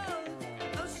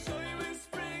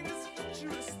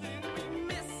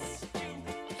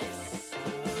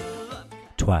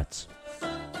 Twats.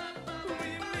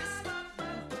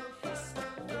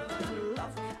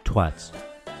 Twats.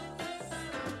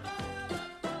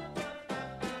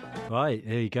 Right,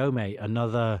 there you go, mate.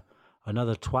 Another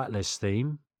twatless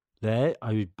theme there.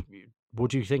 What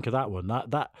do you think of that one?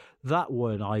 That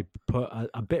one I put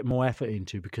a bit more effort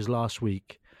into because last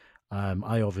week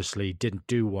I obviously didn't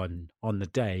do one on the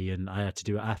day and I had to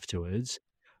do it afterwards.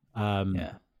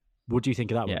 Yeah. What do you think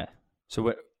of that one? Yeah.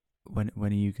 So when are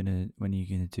you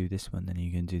gonna do this one? Then are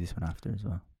you gonna do this one after as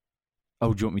well?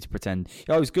 Oh, do you want me to pretend?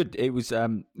 Oh, it was good. It was a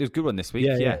good one this week.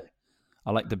 Yeah.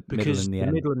 I like the middle and the end.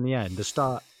 The middle and the end. The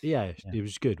start, it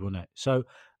was good, wasn't it? So,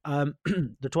 the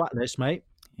twat list, mate.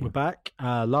 Yeah. We're back.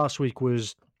 Last week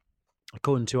was,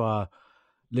 according to our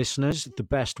listeners, the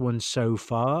best one so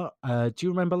far. Do you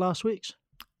remember last week's?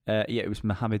 It was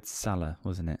Mohamed Salah,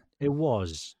 wasn't it? It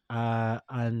was.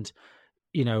 And,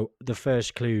 the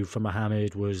first clue for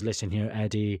Mohamed was, listen here,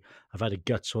 Eddie, I've had a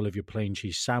guts full of your plain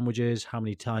cheese sandwiches. How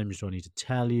many times do I need to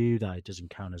tell you that it doesn't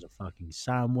count as a fucking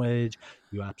sandwich?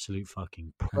 You absolute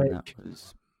fucking prick.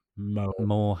 And that was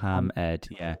Mohamed,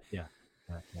 yeah.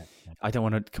 I don't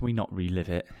want to, can we not relive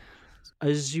it?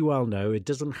 As you well know, it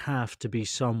doesn't have to be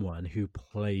someone who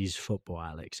plays football,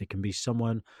 Alex. It can be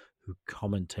someone who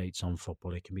commentates on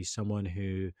football. It can be someone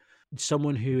who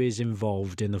is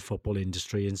involved in the football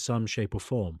industry in some shape or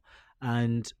form.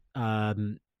 And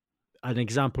an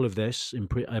example of this in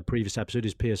a previous episode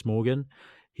is Piers Morgan.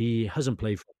 He hasn't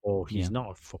played football. He's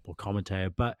not a football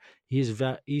commentator, but he's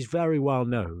very well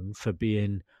known for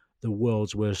being the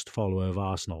world's worst follower of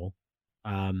Arsenal.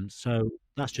 So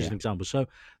that's just an example. So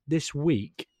this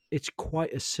week, it's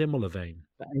quite a similar vein.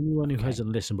 For anyone who hasn't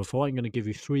listened before, I'm going to give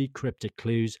you 3 cryptic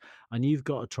clues, and you've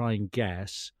got to try and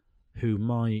guess who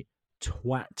my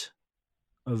twat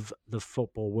of the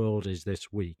football world is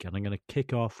this week. And I'm going to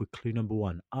kick off with clue number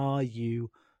 1. Are you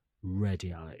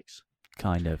ready, Alex?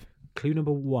 Kind of. Clue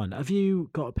number 1. Have you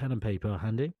got a pen and paper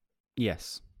handy?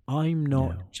 Yes. I'm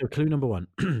not. No. So clue number 1.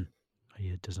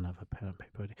 It doesn't have a pen and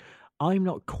paper ready. I'm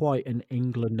not quite an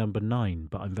England number 9,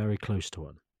 but I'm very close to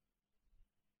one.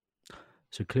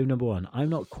 So clue number 1. I'm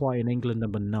not quite an England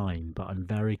number 9, but I'm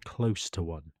very close to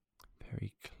one.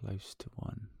 Very close to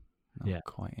one. Not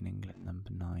quite an England number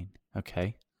 9.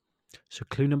 Okay. So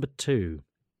clue number 2.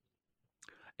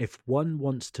 If one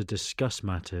wants to discuss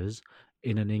matters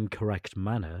in an incorrect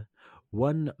manner,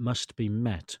 one must be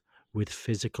met with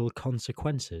physical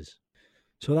consequences.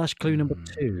 So that's clue number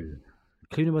 2.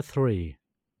 Clue number 3.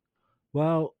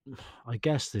 Well, I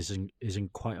guess this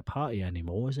isn't quite a party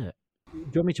anymore, is it? Do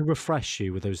you want me to refresh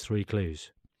you with those 3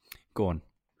 clues? Go on.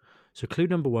 So clue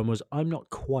number 1 was, I'm not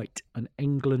quite an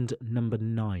England number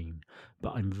 9,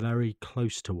 but I'm very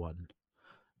close to one.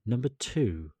 Number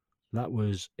 2, that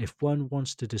was, if one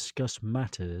wants to discuss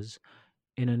matters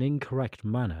in an incorrect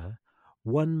manner,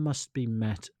 one must be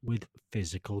met with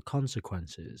physical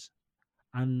consequences.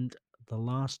 And the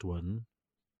last one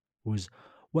was,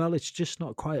 well, it's just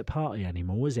not quite a party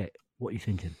anymore, is it? What are you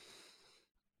thinking?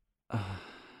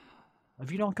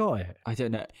 Have you not got it? I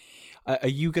don't know. Are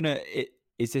you gonna?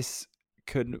 Is this?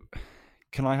 Can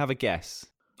I have a guess,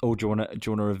 or do you want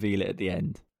to reveal it at the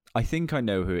end? I think I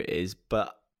know who it is,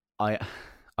 but I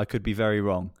could be very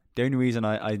wrong. The only reason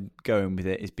I'm going with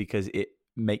it is because it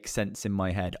makes sense in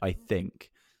my head. I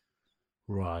think.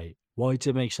 Right. Why does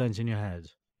it make sense in your head?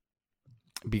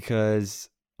 Because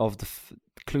of the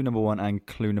clue number 1 and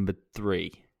clue number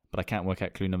 3, but I can't work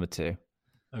out clue number 2.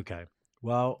 Okay.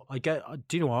 Well, do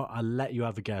you know what? I'll let you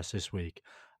have a guess this week.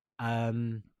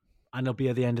 And it'll be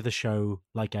at the end of the show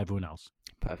like everyone else.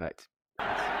 Perfect.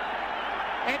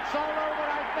 It's all over,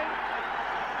 I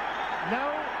think.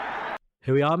 No.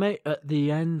 Here we are, mate, at the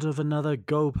end of another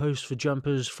Goalpost for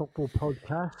Jumpers football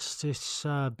podcast. It's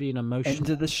been emotional.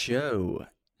 End of the show.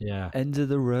 Yeah. End of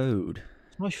the road.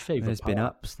 It's my favourite There's been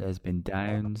ups, there's been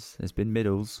downs, there's been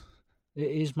middles. It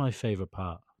is my favourite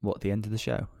part. What, the end of the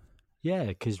show? Yeah,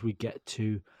 because we get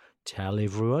to tell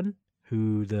everyone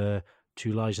who the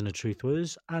 2 lies and a truth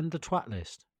was and the twat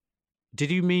list.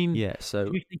 Did you mean... Yeah, so...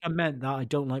 Do you think I meant that I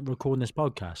don't like recording this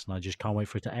podcast and I just can't wait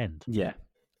for it to end? Yeah.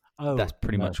 Oh, that's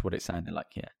pretty much what it sounded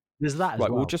like, yeah. There's that as well.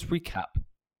 Right, we'll just recap.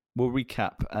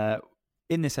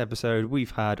 In this episode,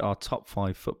 we've had our top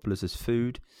 5 footballers as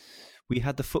food. We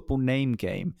had the football name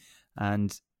game, and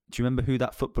do you remember who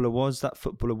that footballer was? That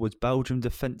footballer was Belgium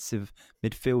defensive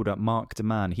midfielder Mark de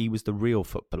Man. He was the real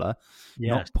footballer,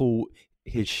 not Paul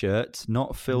his shirt,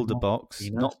 not Phil de Box,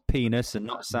 not Penis, and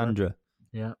not Sandra.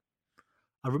 Yeah.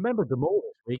 I remembered them all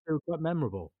this week. They were quite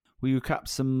memorable. We recapped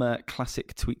some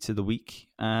classic tweets of the week,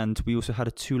 and we also had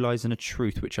a 2 lies and a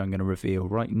truth, which I'm going to reveal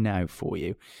right now for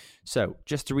you. So,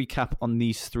 just to recap on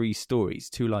these 3 stories,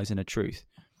 2 lies and a truth.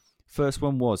 First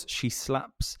one was, she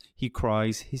slaps, he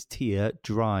cries, his tear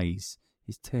dries.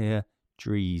 His tear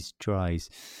dries.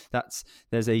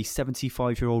 There's a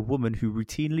 75-year-old woman who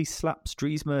routinely slaps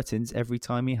Dries Mertens every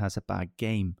time he has a bad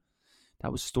game.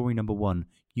 That was story number 1.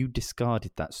 You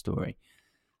discarded that story.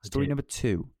 Story number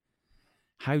 2.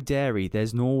 How dare he?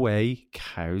 There's no way.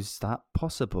 How's that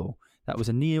possible? That was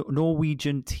a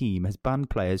Norwegian team has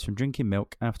banned players from drinking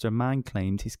milk after a man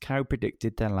claimed his cow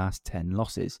predicted their last 10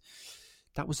 losses.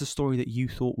 That was the story that you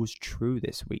thought was true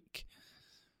this week.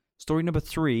 Story number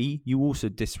 3, you also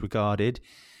disregarded.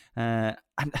 And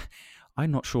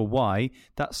I'm not sure why.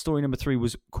 That story number 3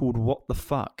 was called What the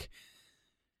Fuck?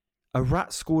 A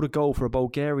rat scored a goal for a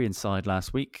Bulgarian side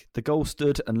last week. The goal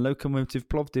stood and Lokomotiv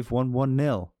Plovdiv won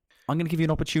 1-0. I'm going to give you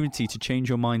an opportunity to change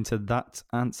your mind to that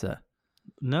answer.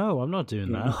 No, I'm not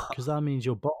doing that because that means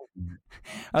you're bottom.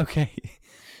 Okay.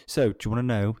 So, do you want to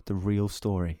know the real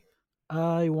story?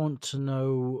 I want to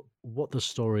know what the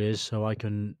story is so I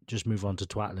can just move on to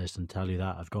Twat List and tell you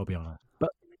that. I've got to be honest.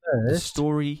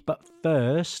 But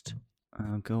first...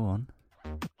 go on.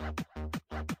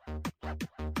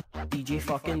 DJ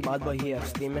fucking bad boy here,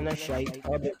 steaming a shite.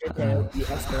 About to tell you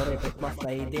a story about my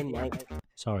Friday night.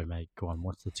 Sorry, mate. Go on.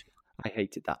 What's the... I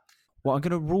hated that. Well, I'm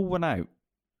going to rule one out.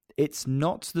 It's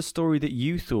not the story that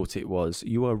you thought it was.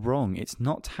 You are wrong. It's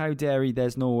not how dare he,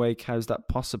 there's no way, how's that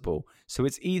possible? So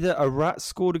it's either a rat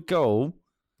scored a goal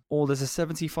or there's a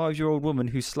 75-year-old woman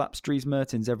who slaps Dries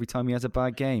Mertens every time he has a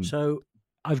bad game. So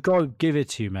I've got to give it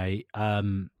to you, mate.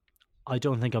 I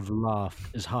don't think I've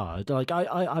laughed as hard. Like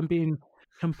I'm being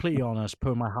completely honest,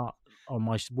 putting my heart on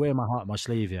wearing my heart on my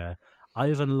sleeve here. I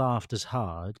haven't laughed as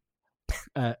hard.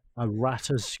 A rat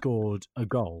has scored a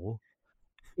goal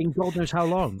in God knows how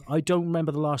long. I don't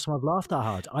remember the last time I've laughed that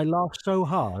hard. I laughed so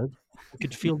hard I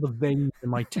could feel the veins in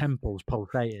my temples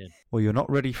pulsating. Well, you're not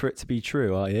ready for it to be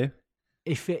true, are you?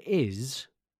 If it is,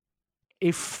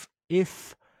 if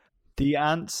the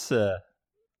answer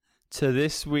to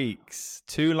this week's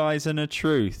 2 lies and a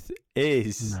truth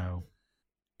is no.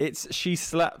 It's she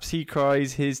slaps, he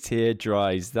cries, his tear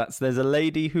dries. There's a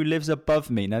lady who lives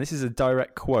above me. Now, this is a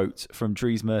direct quote from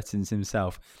Dries Mertens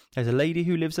himself. There's a lady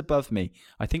who lives above me.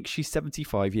 I think she's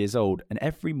 75 years old. And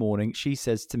every morning she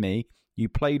says to me, you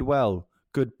played well,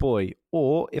 good boy.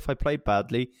 Or if I played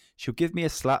badly, she'll give me a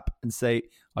slap and say,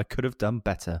 I could have done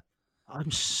better.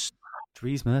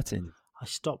 Dries Mertens. I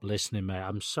stopped listening, mate.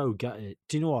 I'm so gutted.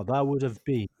 Do you know what? That would have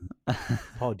been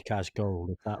podcast gold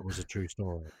if that was a true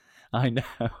story. I know,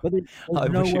 but there's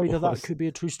no way that could be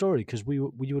a true story because we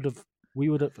would have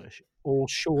all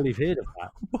surely heard of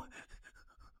that.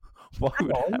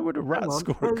 How would a rat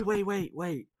score?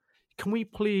 Wait! Can we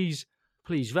please,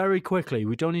 very quickly?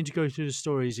 We don't need to go through the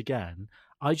stories again.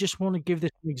 I just want to give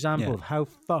this an example of how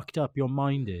fucked up your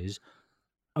mind is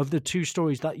of the 2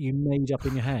 stories that you made up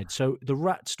in your head. So the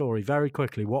rat story, very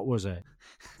quickly. What was it?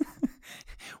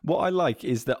 What I like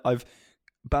is that I've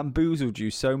bamboozled you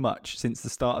so much since the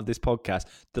start of this podcast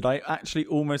that I actually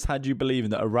almost had you believing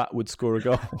that a rat would score a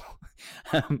goal.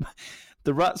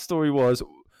 The rat story was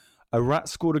a rat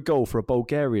scored a goal for a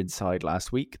Bulgarian side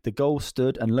last week. The goal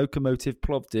stood and Lokomotiv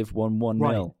Plovdiv won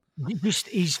 1-0. Right.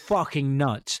 He's fucking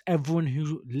nuts. Everyone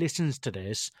who listens to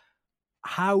this,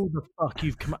 how the fuck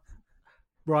you've come...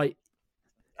 Right.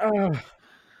 Do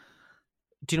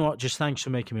you know what? Just thanks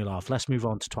for making me laugh. Let's move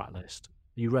on to Twat List.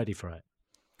 Are you ready for it?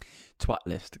 Twat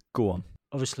List. Go on.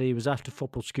 Obviously, it was after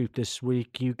Football Scoop this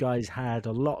week. You guys had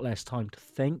a lot less time to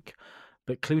think.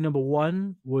 But clue number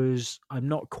 1 was, I'm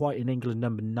not quite in England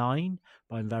number 9,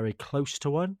 but I'm very close to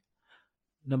one.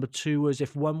 Number 2 was,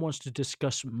 if one wants to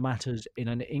discuss matters in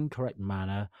an incorrect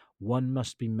manner, one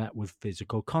must be met with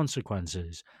physical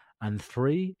consequences. And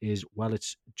 3 is, well,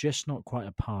 it's just not quite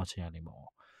a party anymore.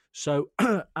 So,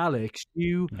 Alex,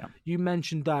 you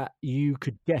mentioned that you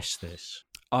could guess this.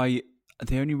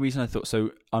 The only reason I thought,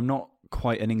 so I'm not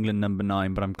quite an England number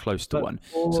 9, but I'm close to one.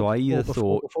 So I either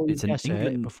thought it's an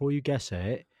England... Before you guess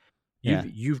it,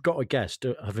 you've got a guess,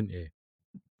 haven't you?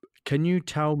 Can you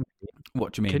tell me...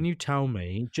 What do you mean? Can you tell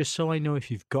me, just so I know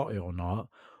if you've got it or not,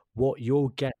 what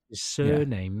your guess'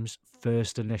 surname's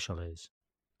first initial is?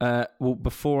 Well,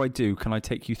 before I do, can I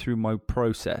take you through my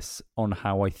process on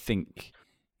how I think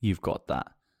you've got that?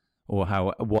 Or how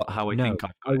I think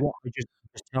I've got it?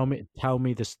 Just tell me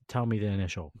the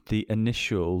initial. The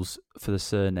initials for the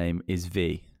surname is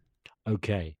V.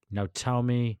 Okay. Now tell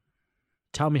me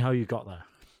how you got there.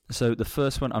 So the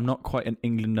first one, I'm not quite an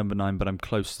England number 9, but I'm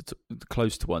close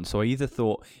to one. So I either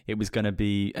thought it was going to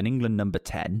be an England number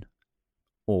 10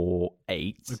 or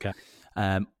 8. Okay.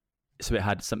 So it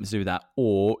had something to do with that,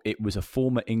 or it was a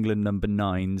former England number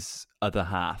 9's other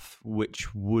half,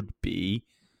 which would be,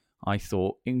 I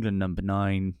thought, England number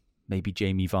 9, maybe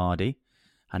Jamie Vardy,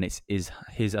 and it's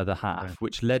his other half, Right.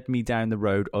 which led me down the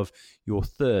road of your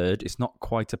third. It's not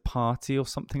quite a party or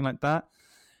something like that.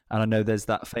 And I know there's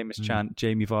that famous chant,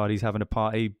 Jamie Vardy's having a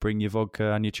party, bring your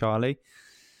vodka and your Charlie.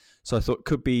 So I thought it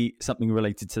could be something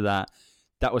related to that.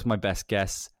 That was my best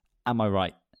guess. Am I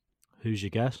right? Who's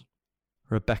your guess?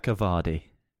 Rebecca Vardy.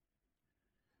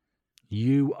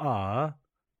 You are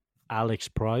Alex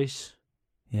Price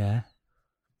Yeah.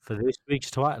 for this week's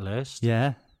Twat List.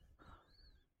 Yeah.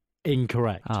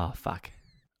 Incorrect. Oh, fuck.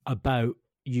 About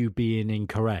you being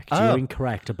incorrect. Oh. You're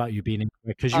incorrect about you being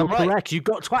incorrect because I'm you're right. correct. You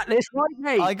got Twat List right,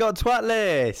 mate. I got Twat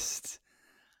List.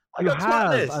 I You got Twat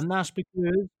have, List. and that's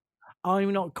because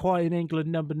I'm not quite in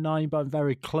England number 9, but I'm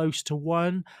very close to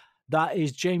one. That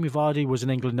is Jamie Vardy was in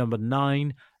England number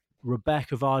 9.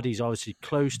 Rebecca Vardy is obviously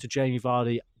close to Jamie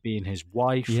Vardy being his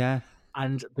wife. Yeah.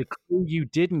 And the clue you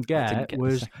didn't get, get the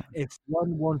was second one. if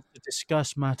one wants to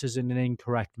discuss matters in an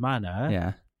incorrect manner,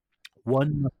 Yeah.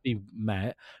 one must be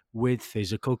met with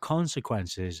physical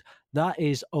consequences. That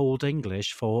is Old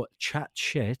English for chat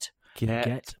shit,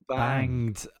 get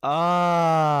banged.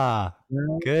 Ah,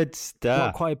 good Not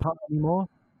stuff. quite a party anymore.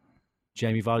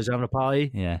 Jamie Vardy's having a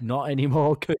party. Yeah. Not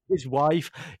anymore because his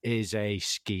wife is a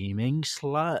scheming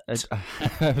slut.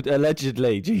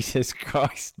 Allegedly, Jesus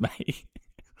Christ, mate.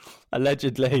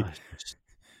 Allegedly,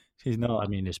 she's not. I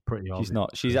mean, it's pretty obvious. She's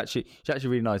not. She's actually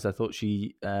really nice. I thought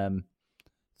she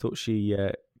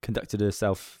conducted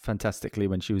herself fantastically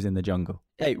when she was in the jungle.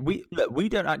 Hey, we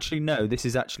don't actually know this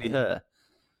is actually her.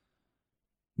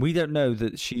 We don't know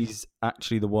that she's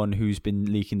actually the one who's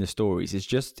been leaking the stories.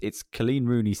 It's Colleen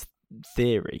Rooney's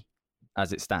theory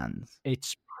as it stands.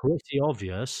 It's pretty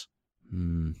obvious. I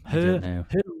don't Her know.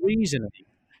 reasoning,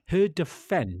 her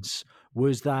defense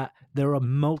was that there are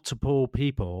multiple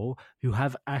people who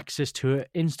have access to her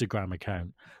Instagram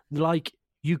account. Like,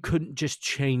 you couldn't just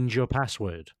change your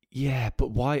password. Yeah,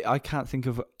 but why? I can't think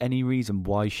of any reason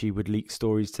why she would leak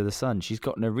stories to the Sun. She's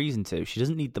got no reason to. She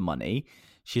doesn't need the money.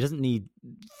 She doesn't need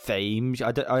fame.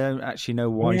 I don't actually know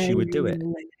why she would do it.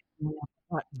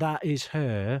 That is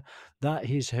her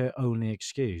only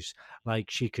excuse. Like,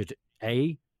 she could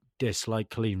A, dislike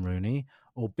Colleen Rooney,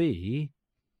 or B,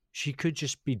 she could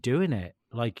just be doing it.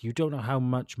 Like, you don't know how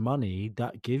much money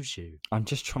that gives you. I'm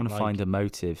just trying to Like- find a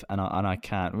motive, and I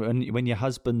can't. When your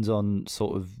husband's on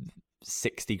sort of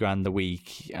 60 grand a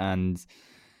week, and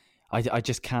I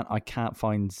just can't. I can't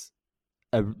find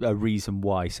a reason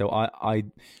why. So do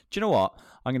you know what?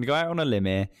 I'm going to go out on a limb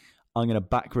here. I'm going to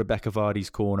back Rebecca Vardy's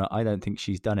corner. I don't think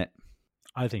she's done it.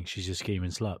 I think she's a scheming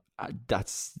slut.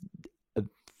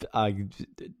 I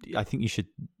think you should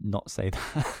not say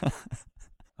that.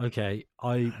 Okay,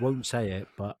 I won't say it,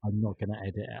 but I'm not going to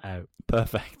edit it out.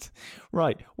 Perfect.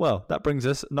 Right. Well, that brings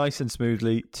us nice and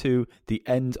smoothly to the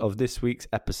end of this week's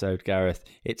episode, Gareth.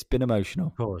 It's been emotional.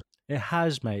 Of course. It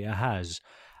has, mate. It has.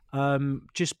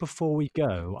 Just before we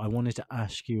go, I wanted to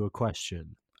ask you a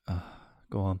question.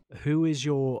 Go on. Who is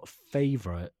your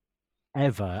favourite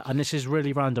ever? And this is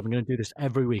really random. I'm going to do this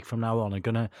every week from now on. I'm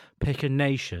going to pick a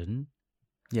nation.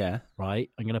 Yeah. Right?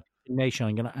 I'm going to pick a nation.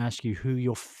 I'm going to ask you who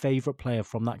your favourite player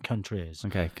from that country is.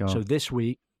 Okay, go on. So this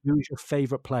week, who's your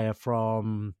favourite player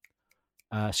from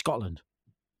Scotland?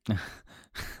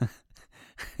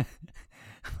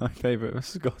 My favourite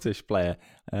Scottish player.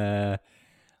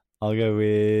 I'll go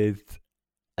with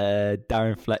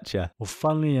Darren Fletcher. Well,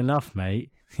 funnily enough,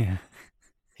 mate, Yeah.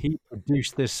 he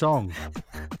produced this song.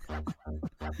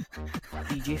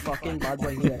 DJ fucking bad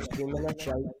boy here, screaming a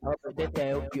shout. Up to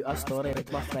tell you a story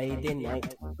about my Friday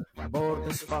night. Bored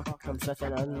as fuck, I'm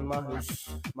sitting in my house.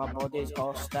 My body's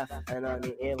all stiff and I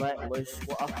need to let loose.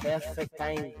 What a perfect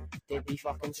time to be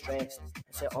fucking stressed.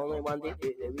 It's the only one day out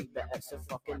the week, but it's the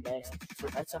fucking best. So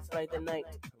it's a Friday night,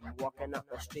 I'm walking up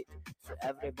the street. So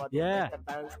everybody get the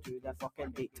bands to the fucking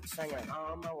beat. Singing,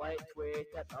 I'm a lightweight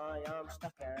and I am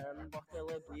stuck in. Bottle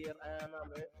of beer and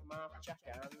I'm out my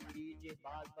chicken. DJ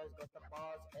Bad Boy's got the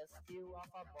bars, it's still off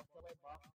a bottle of bar.